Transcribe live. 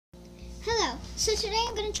Hello, so today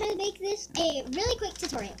I'm going to try to make this a really quick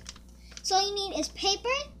tutorial. So all you need is paper,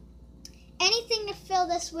 anything to fill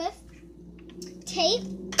this with, tape,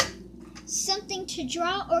 something to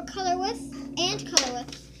draw or color with, and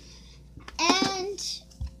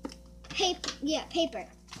paper.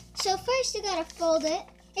 So first you gotta fold it.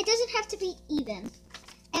 It doesn't have to be even.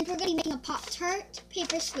 And we're gonna be making a Pop-Tart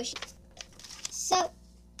paper squishy. So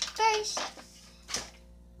first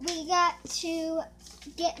we got to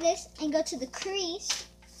get this and go to the crease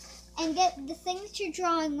and get the thing that you're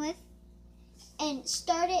drawing with and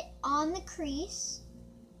start it on the crease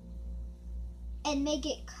and make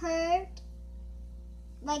it curved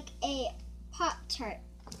like a Pop-Tart,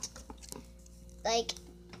 like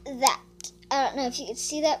that. I don't know if you can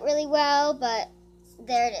see that really well, but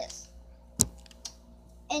there it is.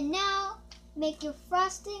 And now make your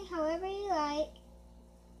frosting however you like.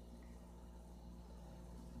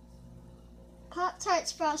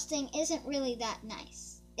 Pop-Tart's frosting isn't really that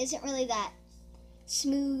nice. Isn't really that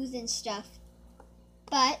smooth and stuff.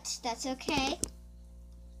 But that's okay.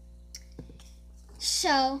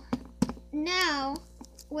 So now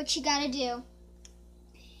what you gotta do,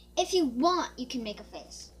 if you want, you can make a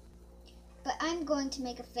face. But I'm going to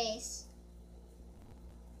make a face.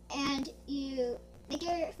 And you make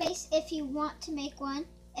your face if you want to make one.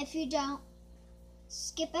 If you don't,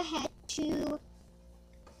 skip ahead to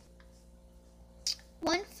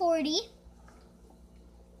 140.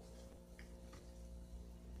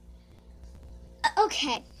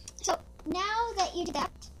 Okay, so now that you did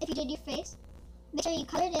that, if you did your face, make sure you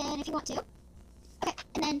color it in if you want to. Okay,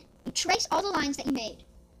 and then you trace all the lines that you made.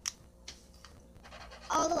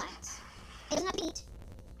 All the lines. It doesn't have to be neat.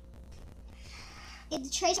 You have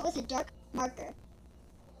to trace it with a dark marker.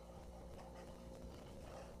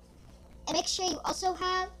 And make sure you also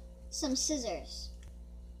have some scissors.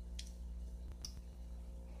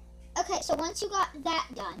 Okay, so once you got that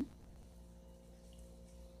done,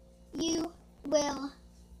 you will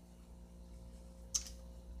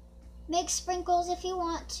make sprinkles if you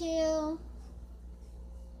want to.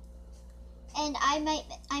 And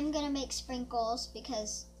I'm gonna make sprinkles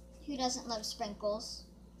because who doesn't love sprinkles?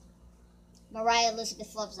 Mariah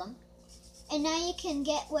Elizabeth loves them. And now you can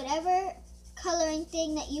get whatever coloring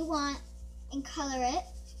thing that you want and color it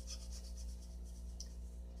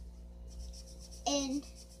in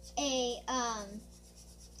a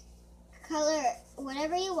color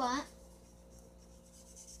whatever you want.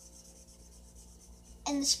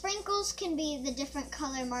 And the sprinkles can be the different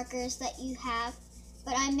color markers that you have,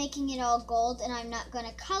 but I'm making it all gold and I'm not going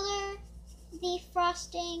to color the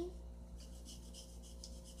frosting,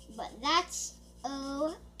 but that's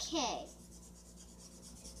okay.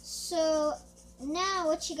 So now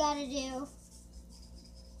what you got to do,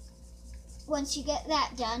 once you get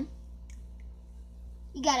that done,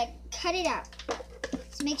 you got to cut it out.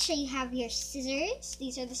 So make sure you have your scissors.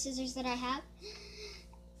 These are the scissors that I have.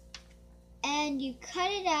 And you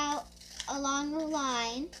cut it out along the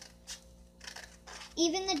line,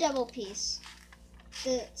 even the double piece,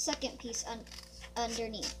 the second piece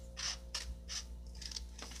underneath.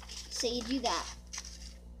 So you do that.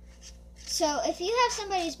 So if you have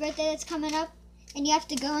somebody's birthday that's coming up and you have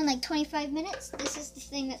to go in like 25 minutes, this is the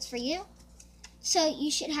thing that's for you. So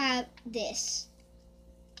you should have this.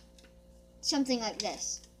 Something like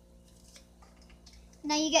this.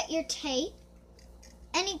 Now you get your tape,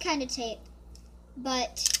 any kind of tape,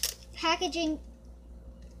 but packaging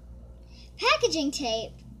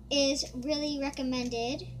tape is really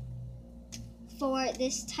recommended for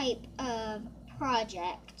this type of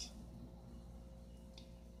project.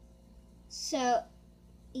 So,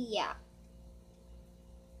 yeah.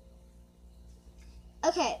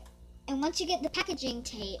 Okay, and once you get the packaging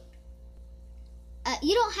tape,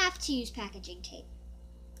 you don't have to use packaging tape.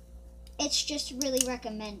 It's just really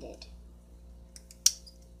recommended.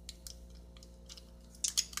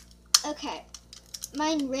 Okay,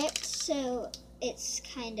 mine ripped, so it's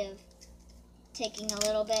kind of taking a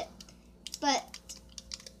little bit, but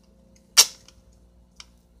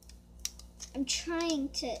I'm trying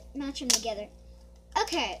to match them together.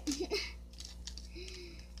 Okay.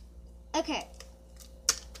 Okay.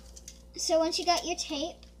 So once you got your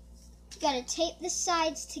tape, you gotta tape the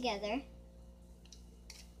sides together.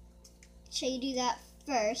 So you do that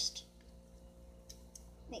first.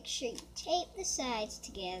 Make sure you tape the sides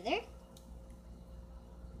together.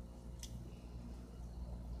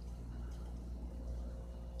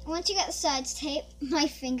 Once you got the sides taped, my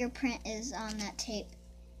fingerprint is on that tape.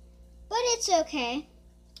 But it's okay.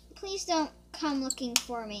 Please don't come looking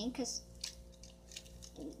for me, because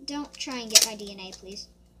don't try and get my DNA, please.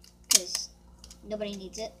 Because nobody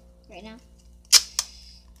needs it right now.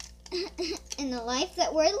 in the life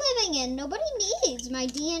that we're living in. Nobody needs my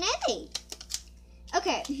DNA.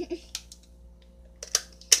 Okay.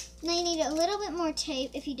 Now you need a little bit more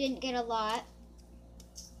tape if you didn't get a lot.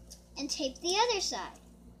 And tape the other side.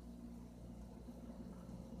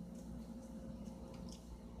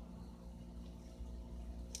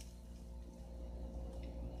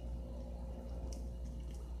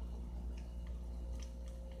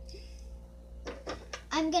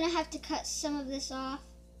 I'm gonna have to cut some of this off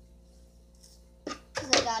because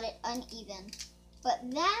I got it uneven. But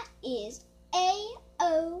that is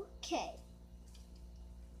A-OK.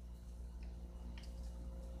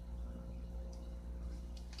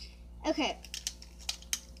 Okay.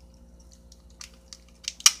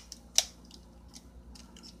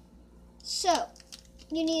 So,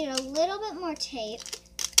 you need a little bit more tape.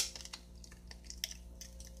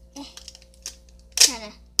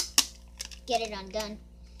 Trying to get it undone.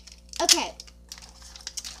 Okay.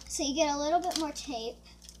 So you get a little bit more tape.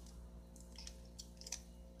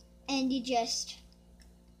 And you just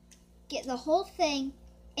get the whole thing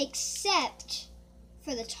except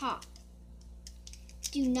for the top.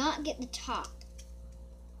 Do not get the top.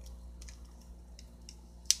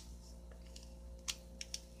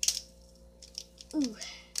 Ooh. I'm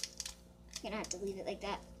gonna have to leave it like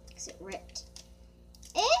that because it ripped.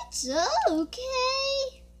 It's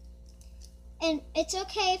okay. And it's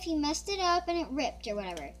okay if you messed it up and it ripped or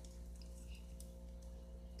whatever.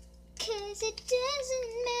 Because it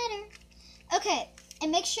doesn't matter. Okay,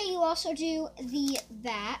 and make sure you also do the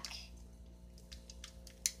back.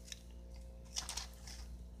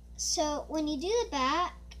 So when you do the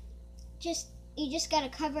back, you just gotta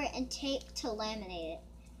cover it and tape to laminate it.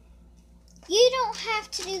 You don't have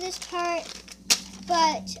to do this part,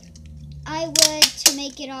 but I would to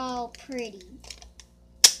make it all pretty.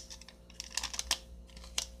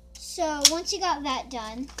 So once you got that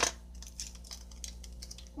done,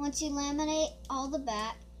 once you laminate all the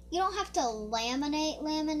back, you don't have to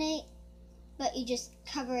laminate, but you just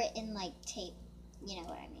cover it in like tape. You know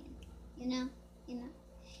what I mean? You know?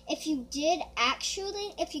 If you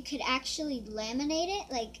could actually laminate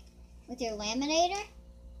it, like with your laminator,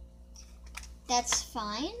 that's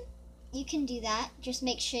fine. You can do that. Just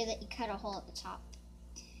make sure that you cut a hole at the top.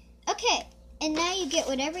 Okay, and now you get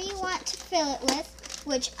whatever you want to fill it with,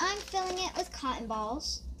 which I'm filling it with cotton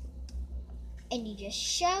balls. And you just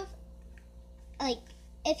shove, like,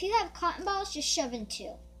 if you have cotton balls, just shove in 2.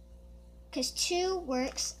 Because 2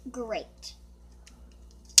 works great.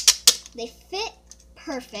 They fit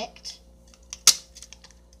perfect.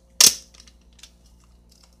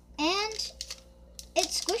 And it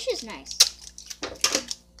squishes nice.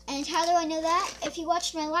 And how do I know that? If you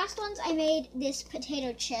watched my last ones, I made this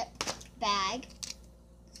potato chip bag.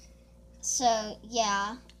 So,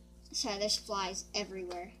 yeah. Sorry, there's flies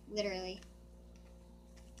everywhere, literally.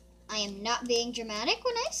 I am not being dramatic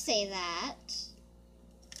when I say that.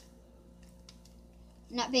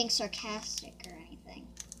 I'm not being sarcastic or anything.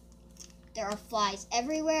 There are flies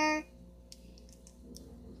everywhere.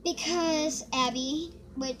 Because Abby,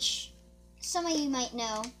 which some of you might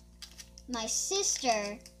know, my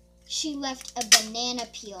sister, she left a banana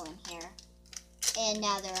peel in here. And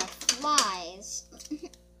now there are flies.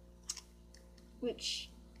 Which,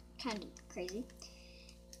 kind of crazy.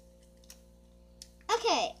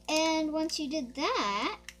 Okay, and once you did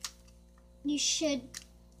that, you should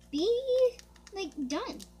be, like,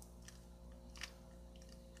 done.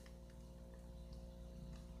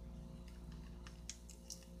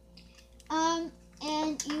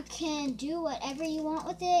 And you can do whatever you want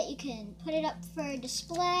with it. You can put it up for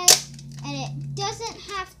display, and it doesn't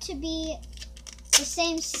have to be the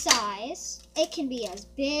same size. It can be as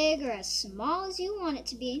big or as small as you want it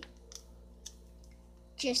to be.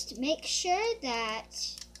 Just make sure that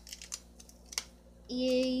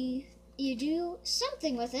you do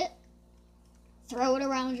something with it. Throw it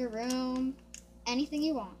around your room, anything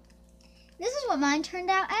you want. This is what mine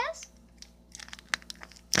turned out as.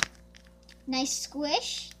 Nice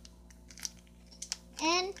squish.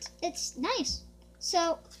 And it's nice.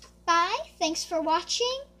 So, bye. Thanks for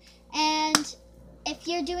watching. And if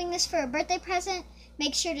you're doing this for a birthday present,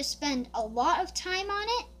 make sure to spend a lot of time on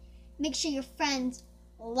it. Make sure your friends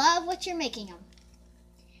love what you're making them.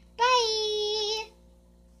 Bye!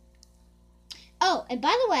 Oh, and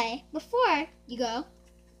by the way, before you go,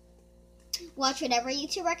 watch whatever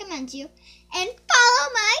YouTube recommends you, and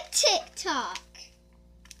follow my TikTok.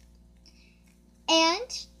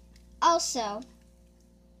 And also,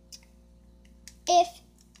 if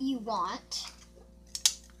you want,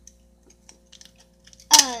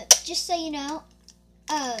 just so you know,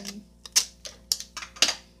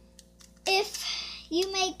 if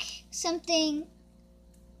you make something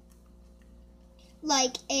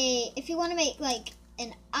like if you want to make like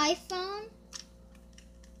an iPhone,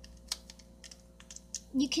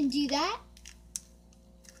 you can do that.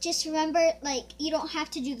 Just remember, like, you don't have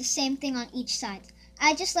to do the same thing on each side.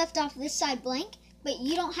 I just left off this side blank, but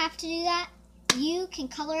you don't have to do that. You can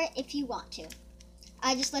color it if you want to.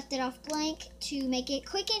 I just left it off blank to make it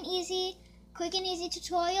quick and easy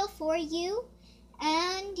tutorial for you.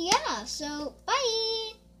 And yeah, so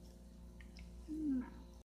bye!